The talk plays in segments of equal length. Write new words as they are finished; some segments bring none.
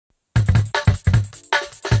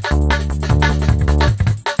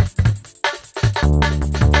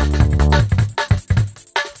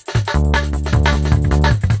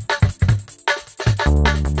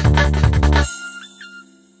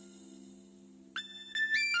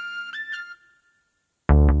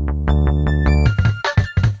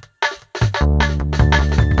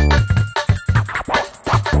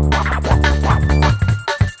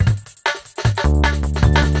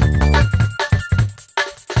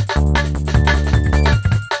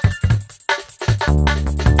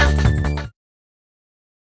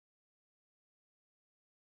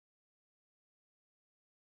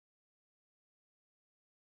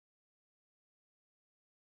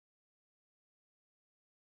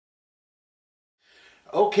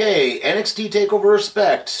Okay, NXT Takeover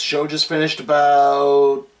Respect. Show just finished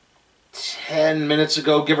about 10 minutes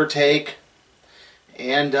ago, give or take.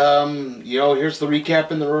 And, here's the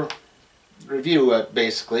recap and the review,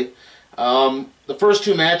 basically. The first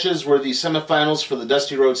two matches were the semifinals for the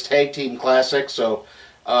Dusty Rhodes Tag Team Classic, so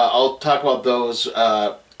I'll talk about those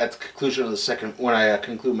at the conclusion of the second, when I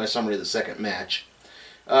conclude my summary of the second match.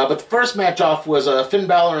 But the first match off was Finn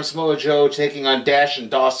Balor and Samoa Joe taking on Dash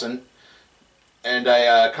and Dawson. And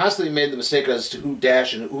I constantly made the mistake as to who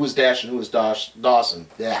was Dash and who was Dawson.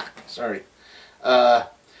 Yeah, sorry.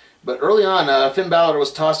 But early on, Finn Balor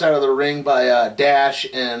was tossed out of the ring by Dash,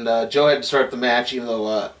 and Joe had to start the match, even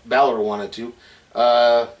though Balor wanted to.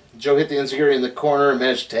 Joe hit the enziguri in the corner and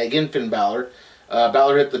managed to tag in Finn Balor.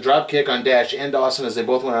 Balor hit the drop kick on Dash and Dawson as they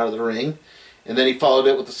both went out of the ring. And then he followed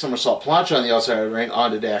it with the somersault plancha on the outside of the ring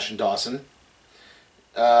onto Dash and Dawson.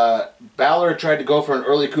 Balor tried to go for an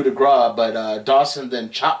early coup de grace, but Dawson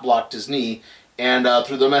then chop blocked his knee, and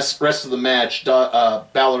through the rest of the match,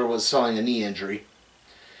 Balor was selling a knee injury.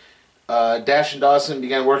 Dash and Dawson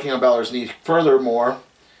began working on Balor's knee. Furthermore,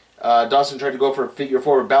 Dawson tried to go for a figure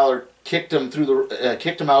four. Balor kicked him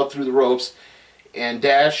out through the ropes, and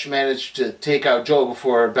Dash managed to take out Joe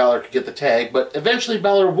before Balor could get the tag. But eventually,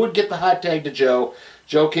 Balor would get the hot tag to Joe.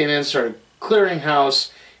 Joe came in, started clearing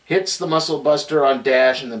house, hits the muscle buster on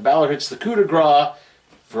Dash, and then Balor hits the coup de grace,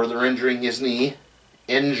 further injuring his knee.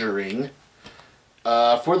 For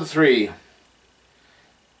the three.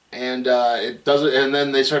 And it doesn't. And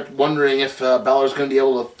then they start wondering if Balor's going to be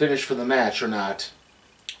able to finish for the match or not.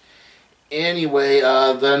 Anyway,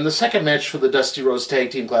 then the second match for the Dusty Rhodes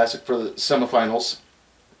Tag Team Classic for the semifinals.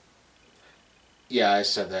 Yeah, I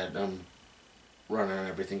said that. I'm running on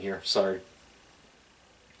everything here. Sorry.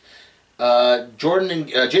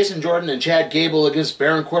 Jason Jordan and Chad Gable against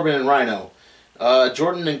Baron Corbin and Rhino.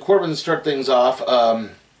 Jordan and Corbin start things off.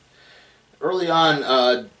 Early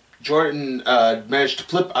on, Jordan managed to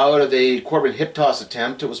flip out of a Corbin hip toss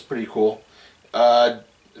attempt. It was pretty cool.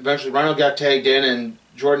 Eventually, Rhino got tagged in, and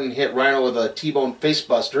Jordan hit Rhino with a T-bone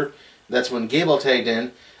facebuster. That's when Gable tagged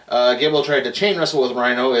in. Gable tried to chain wrestle with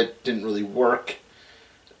Rhino. It didn't really work.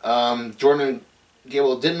 Jordan and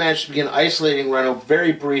Gable did manage to begin isolating Rhino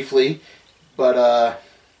very briefly, but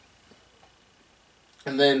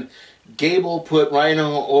and then Gable put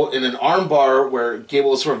Rhino in an armbar where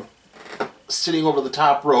Gable was sort of sitting over the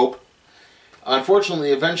top rope.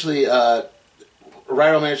 Unfortunately, eventually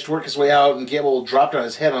Rhino managed to work his way out, and Gable dropped on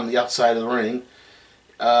his head on the outside of the ring.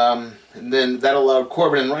 And then that allowed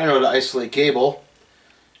Corbin and Rhino to isolate Gable.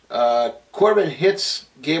 Corbin hits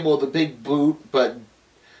Gable with a big boot, but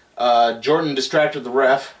Jordan distracted the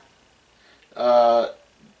ref.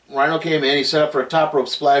 Rhino came in, he set up for a top rope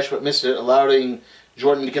splash but missed it, allowing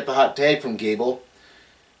Jordan to get the hot tag from Gable.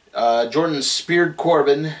 Jordan speared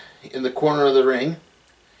Corbin in the corner of the ring.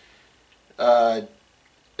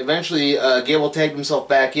 Eventually, Gable tagged himself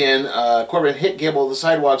back in. Corbin hit Gable with a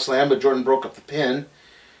sidewalk slam, but Jordan broke up the pin.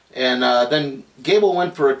 And then Gable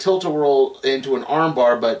went for a tilt-a-whirl into an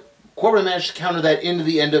armbar, but Corbin managed to counter that into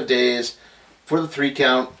the end of days for the 3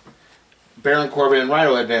 count. Baron Corbin and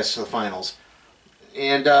Rhino advanced to the finals.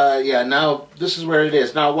 And, yeah, now this is where it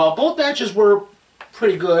is. Now, while both matches were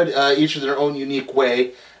pretty good, each in their own unique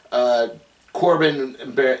way, Corbin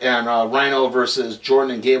and Rhino versus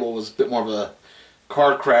Jordan and Gable was a bit more of a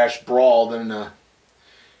car crash brawl than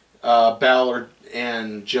Balor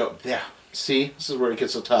and Joe. Yeah, see? This is where it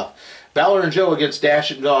gets so tough. Balor and Joe against Dash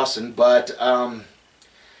and Dawson, but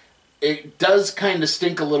it does kind of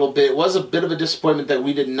stink a little bit. It was a bit of a disappointment that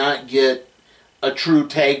we did not get a true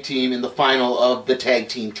tag team in the final of the tag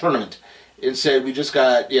team tournament. Instead, we just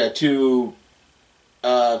got, two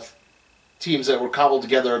teams that were cobbled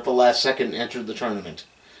together at the last second and entered the tournament.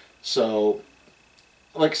 So,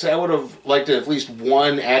 like I said, I would have liked to at least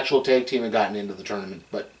one actual tag team had gotten into the tournament,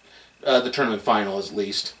 but the tournament final at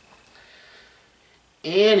least.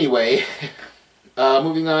 Anyway,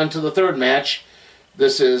 moving on to the third match.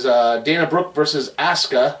 This is Dana Brooke versus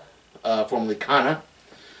Asuka, formerly Kana.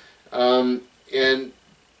 And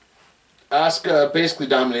Asuka basically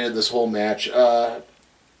dominated this whole match.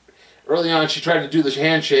 Early on, she tried to do the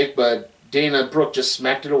handshake, but Dana Brooke just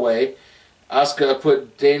smacked it away. Asuka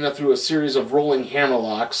put Dana through a series of rolling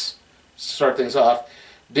hammerlocks to start things off.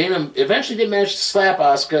 Dana eventually did manage to slap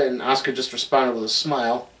Asuka, and Asuka just responded with a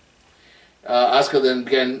smile. Asuka then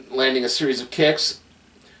began landing a series of kicks.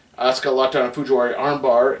 Asuka locked on a Fujiwara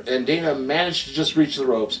armbar, and Dana managed to just reach the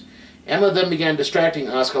ropes. Emma then began distracting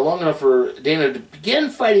Asuka long enough for Dana to begin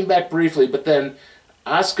fighting back briefly, but then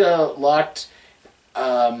Asuka locked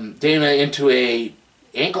Dana into a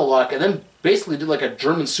ankle lock and then basically did like a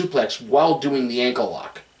German suplex while doing the ankle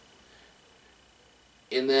lock.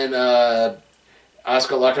 And then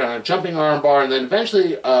Asuka locked on a jumping armbar, and then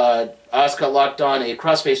eventually Asuka locked on a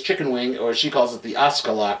crossface chicken wing, or she calls it the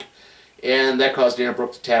Asuka lock, and that caused Dana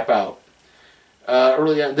Brooke to tap out.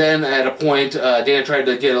 Early on, then at a point, Dana tried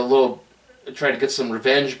to get some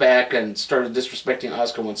revenge back and started disrespecting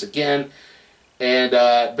Asuka once again, and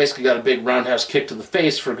basically got a big roundhouse kick to the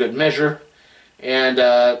face for good measure. And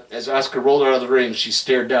as Asuka rolled out of the ring, she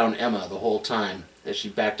stared down Emma the whole time as she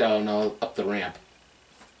backed down up the ramp.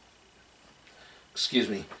 Excuse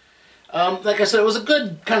me. Like I said, it was a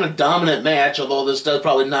good kind of dominant match, although this does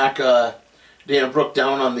probably knock Dana Brooke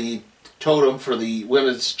down on the totem for the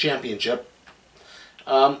women's championship.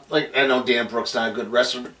 Like, I know Dana Brooke's not a good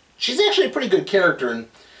wrestler, but she's actually a pretty good character. And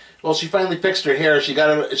well, she finally fixed her hair. She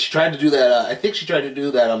tried to do that. I think she tried to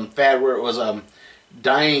do that fad where it was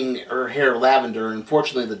dyeing her hair lavender. And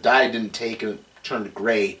unfortunately, the dye didn't take and it turned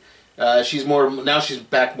gray. She's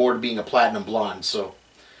back more to being a platinum blonde, so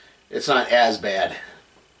it's not as bad.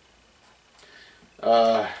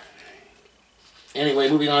 Anyway,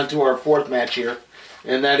 moving on to our fourth match here,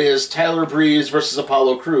 and that is Tyler Breeze versus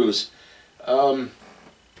Apollo Crews.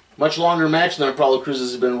 Much longer match than Apollo Crews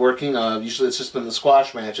has been working. Usually it's just been the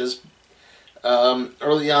squash matches.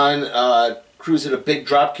 Early on, Crews hit a big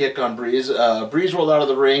drop kick on Breeze. Breeze rolled out of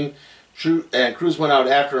the ring, and Crews went out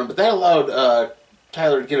after him, but that allowed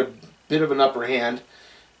Tyler to get a bit of an upper hand.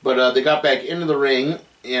 But they got back into the ring,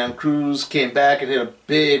 and Crews came back and hit a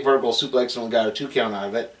big vertical suplex and only got a 2 count out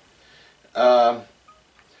of it.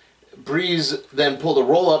 Breeze then pulled a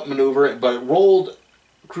roll-up maneuver, but it rolled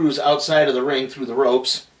Crews outside of the ring through the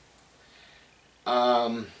ropes.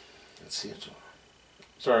 Let's see.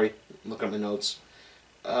 Sorry, look at my notes.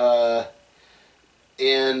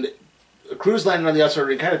 And Crews landed on the outside of the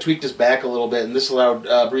ring, kind of tweaked his back a little bit, and this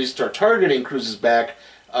allowed Breeze to start targeting Crews's back.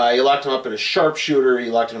 He locked him up in a sharpshooter, he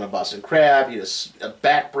locked him in a Boston Crab, he hit a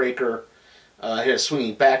backbreaker, hit a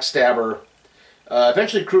swinging backstabber.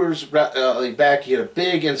 Eventually Crews back, he hit a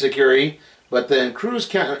big enziguri, but then Breeze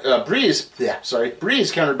countered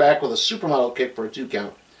back with a supermodel kick for a 2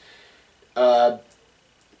 count.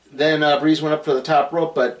 Then Breeze went up for the top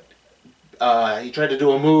rope, but he tried to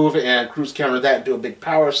do a move, and Crews countered that and do a big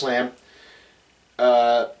power slam.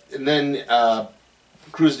 And then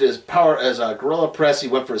Crews did his power as a gorilla press. He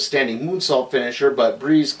went for a standing moonsault finisher, but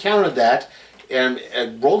Breeze countered that and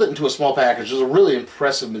rolled it into a small package. It was a really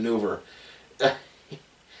impressive maneuver, but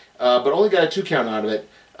only got a 2 count out of it.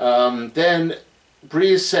 Then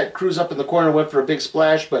Breeze set Crews up in the corner, went for a big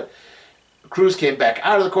splash, but Crews came back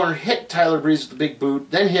out of the corner, hit Tyler Breeze with the big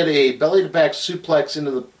boot, then hit a belly-to-back suplex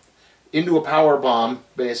into a power bomb,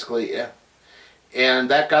 basically, and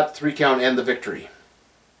that got the 3 count and the victory.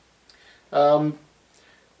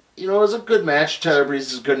 You know, it was a good match. Tyler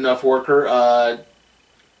Breeze is a good enough worker.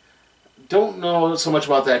 Don't know so much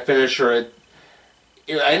about that finisher.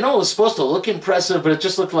 I know it was supposed to look impressive, but it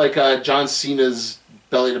just looked like John Cena's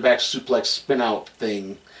belly-to-back suplex spin-out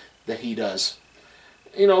thing that he does.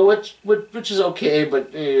 You know, which is okay,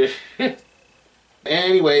 but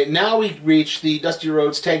anyway, now we reach the Dusty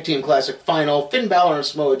Rhodes Tag Team Classic Final. Finn Balor and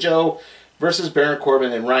Samoa Joe versus Baron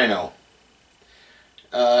Corbin and Rhino.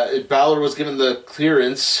 Balor was given the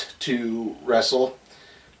clearance to wrestle.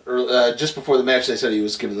 Just before the match, they said he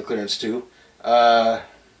was given the clearance to. Balor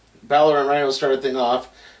and Rhino started things off,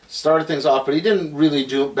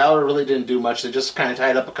 but Balor really didn't do much. They just kind of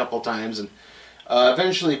tied up a couple times, and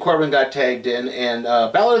eventually Corbin got tagged in, and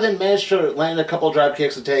Balor then managed to land a couple drop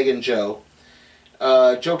kicks and tag in Joe.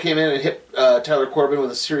 Joe came in and hit Tyler Corbin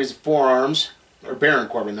with a series of forearms, or Baron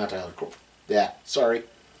Corbin, not Tyler Corbin. Yeah, sorry.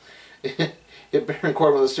 Hit Baron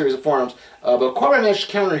Corbin with a series of forearms, but Corbin managed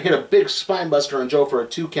to counter and hit a big spine buster on Joe for a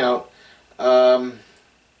 2 count.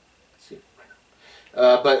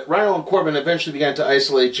 But Rhino and Corbin eventually began to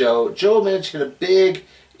isolate Joe. Joe managed to hit a big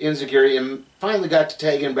enziguri and finally got to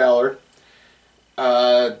tag in Balor.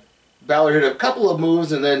 Balor hit a couple of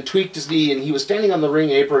moves and then tweaked his knee, and he was standing on the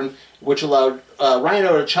ring apron, which allowed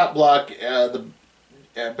Rhino to chop block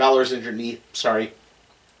Balor's injured knee. Sorry.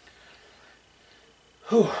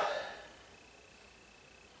 Whew.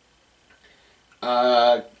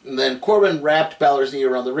 Then Corbin wrapped Balor's knee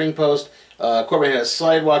around the ring post. Corbin had a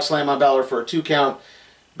slidewalk slam on Balor for a 2 count.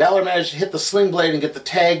 Balor managed to hit the sling blade and get the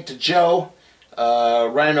tag to Joe.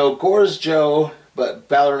 Rhino gores Joe, but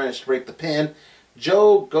Balor managed to break the pin.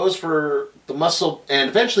 Joe goes for the muscle, and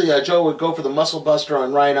eventually Joe would go for the muscle buster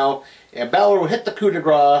on Rhino, and Balor would hit the coup de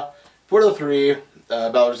grace for the 3.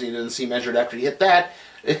 Balor's knee didn't seem measured after he hit that.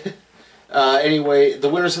 Anyway, the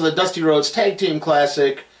winners of the Dusty Rhodes Tag Team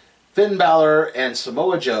Classic, Finn Balor and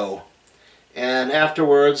Samoa Joe. And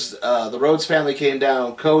afterwards, the Rhodes family came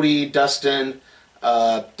down. Cody, Dustin,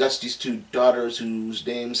 Dusty's two daughters, whose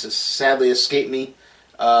names sadly escape me.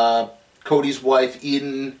 Cody's wife,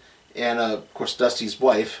 Eden, and of course Dusty's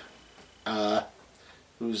wife,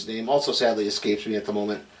 whose name also sadly escapes me at the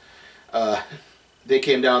moment. They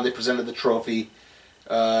came down, they presented the trophy.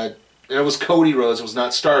 And it was Cody Rhodes, it was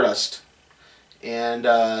not Stardust. And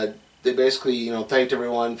they basically, thanked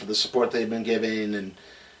everyone for the support they've been giving.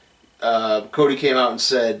 And Cody came out and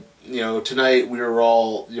said, tonight we were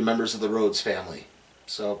all members of the Rhodes family.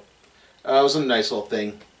 So it was a nice little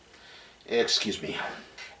thing. Excuse me.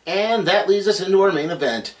 And that leads us into our main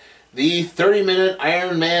event. The 30-minute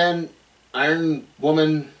Iron Man, Iron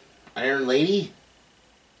Woman, Iron Lady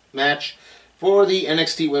match for the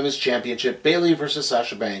NXT Women's Championship, Bayley versus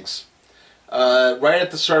Sasha Banks. Right at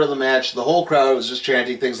the start of the match, the whole crowd was just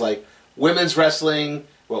chanting things like, women's wrestling,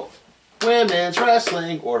 women's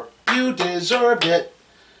wrestling, or you deserved it.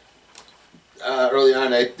 Early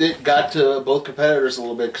on, it got to both competitors a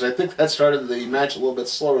little bit, because I think that started the match a little bit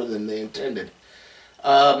slower than they intended.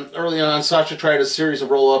 Early on, Sasha tried a series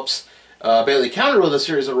of roll-ups. Bayley countered with a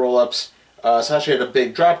series of roll-ups. Sasha hit a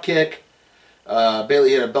big drop kick.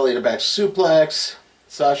 Bayley hit a belly-to-back suplex.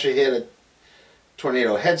 Sasha hit a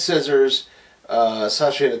tornado head scissors.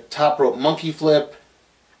 Sasha hit a top rope monkey flip.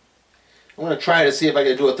 I'm going to try to see if I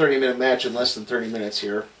can do a 30-minute match in less than 30 minutes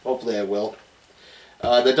here. Hopefully I will.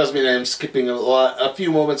 That does mean I'm skipping a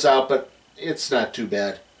few moments out, but it's not too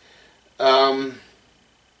bad.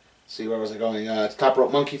 See, where was I going? Top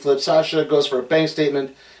rope monkey flip. Sasha goes for a bang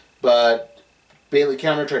statement, but Bayley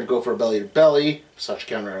counter, tried to go for a belly to belly. Sasha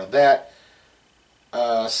counter out of that.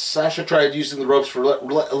 Sasha tried using the ropes for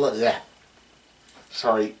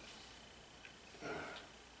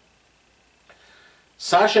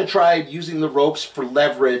Sasha tried using the ropes for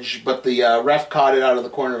leverage, but the ref caught it out of the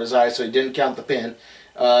corner of his eye, so he didn't count the pin.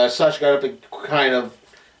 Sasha got up and kind of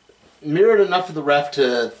mirrored enough of the ref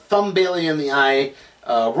to thumb Bayley in the eye,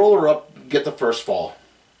 roll her up, get the first fall.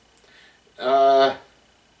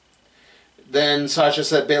 Then Sasha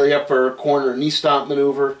set Bayley up for a corner knee stomp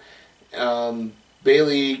maneuver.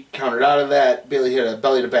 Bayley countered out of that. Bayley hit a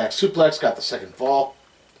belly-to-back suplex, got the second fall.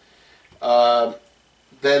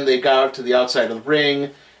 Then they got out to the outside of the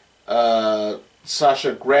ring.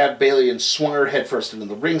 Sasha grabbed Bayley and swung her headfirst into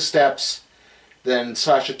the ring steps. Then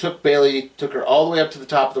Sasha took Bayley, took her all the way up to the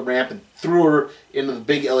top of the ramp and threw her into the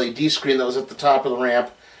big LED screen that was at the top of the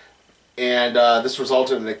ramp. And this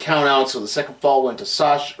resulted in a count out, so the second fall went to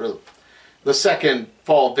Sasha, or the second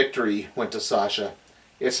fall victory went to Sasha.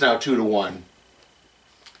 It's now 2-1.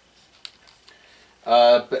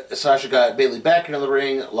 Sasha got Bayley back into the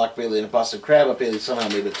ring, locked Bayley in a busted crab, but Bayley somehow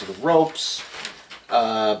made it to the ropes.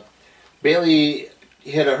 Bayley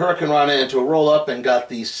hit a Hurricane Rana into a roll-up and got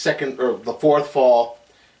the fourth fall,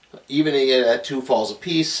 evening it at 2 falls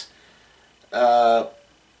apiece.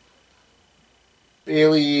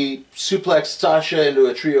 Bayley suplexed Sasha into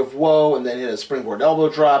a tree of woe and then hit a springboard elbow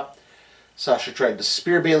drop. Sasha tried to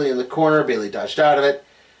spear Bayley in the corner. Bayley dodged out of it.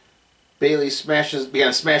 Bayley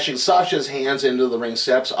began smashing Sasha's hands into the ring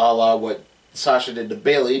steps, a la what Sasha did to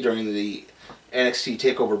Bayley during the NXT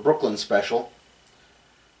Takeover Brooklyn special.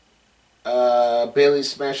 Bayley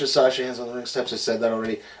smashes Sasha's hands on the ring steps. I said that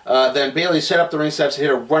already. Then Bayley set up the ring steps,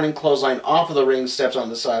 hit a running clothesline off of the ring steps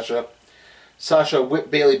onto Sasha. Sasha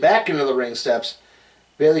whipped Bayley back into the ring steps.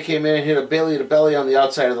 Bayley came in and hit a Bayley to belly on the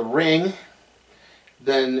outside of the ring.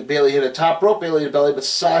 Then Bayley hit a top rope Bayley to belly, but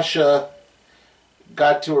Sasha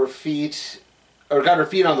got to her feet, or got her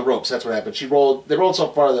feet on the ropes. That's what happened. They rolled so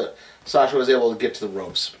far that Sasha was able to get to the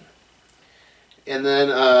ropes. And then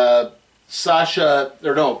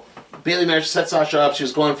Bayley managed to set Sasha up. She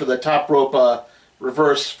was going for the top rope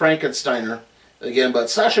reverse Frankensteiner again, but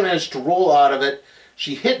Sasha managed to roll out of it.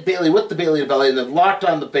 She hit Bayley with the Bayley to belly and then locked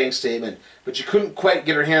on the bank statement, but she couldn't quite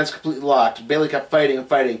get her hands completely locked. Bayley kept fighting and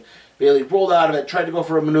fighting. Bayley rolled out of it, tried to go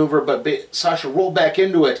for a maneuver, but Sasha rolled back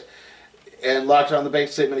into it and locked on the bank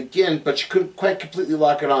statement again, but she couldn't quite completely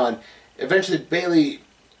lock it on. Eventually, Bayley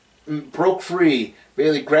broke free.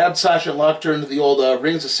 Bayley grabbed Sasha and locked her into the old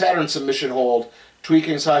Rings of Saturn submission hold,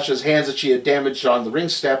 tweaking Sasha's hands that she had damaged on the ring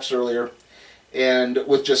steps earlier. And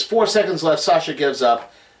with just 4 seconds left, Sasha gives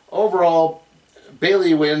up. Overall,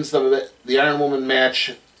 Bayley wins the Iron Woman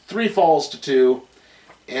match 3 falls to 2.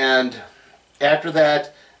 And after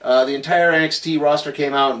that, the entire NXT roster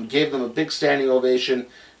came out and gave them a big standing ovation.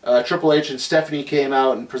 Triple H and Stephanie came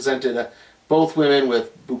out and presented both women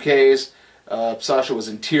with bouquets. Sasha was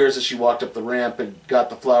in tears as she walked up the ramp and got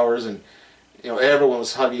the flowers, and everyone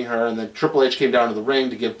was hugging her. And then Triple H came down to the ring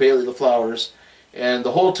to give Bayley the flowers. And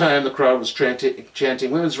the whole time the crowd was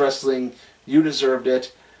chanting "Women's wrestling, You deserved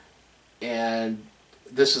it. And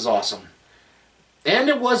this is awesome. And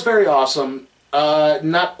it was very awesome.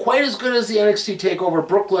 Not quite as good as the NXT Takeover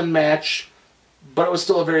Brooklyn match, but it was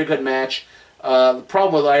still a very good match. The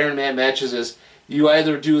problem with Iron Man matches is you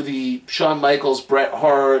either do the Shawn Michaels, Bret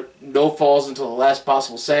Hart, no falls until the last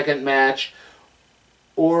possible second match,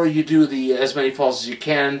 or you do the as many falls as you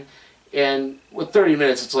can. And with 30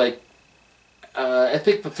 minutes, it's like, I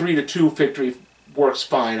think the 3-2 victory works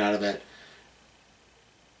fine out of it.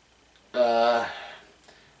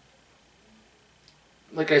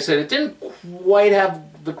 Like I said, it didn't quite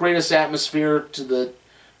have the greatest atmosphere to the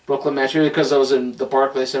Brooklyn match, really because I was in the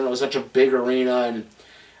Barclays Center. It was such a big arena, and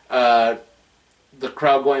the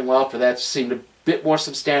crowd going well for that seemed a bit more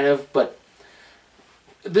substantive. But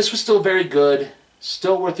this was still very good,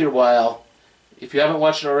 still worth your while. If you haven't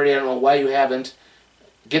watched it already, I don't know why you haven't.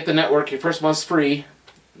 Get the network. Your first month's free.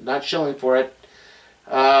 Not shilling for it.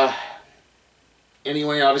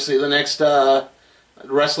 Anyway, obviously the next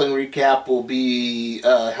wrestling recap will be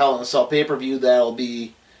Hell in a Cell pay-per-view. That'll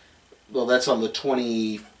be, well, that's on the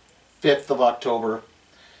 25th of October.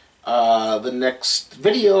 The next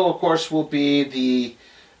video, of course, will be the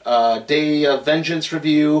Day of Vengeance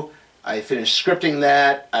review. I finished scripting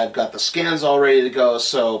that. I've got the scans all ready to go,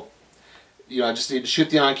 so I just need to shoot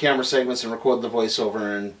the on-camera segments and record the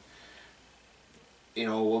voiceover, and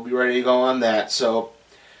we'll be ready to go on that. So,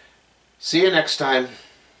 see you next time.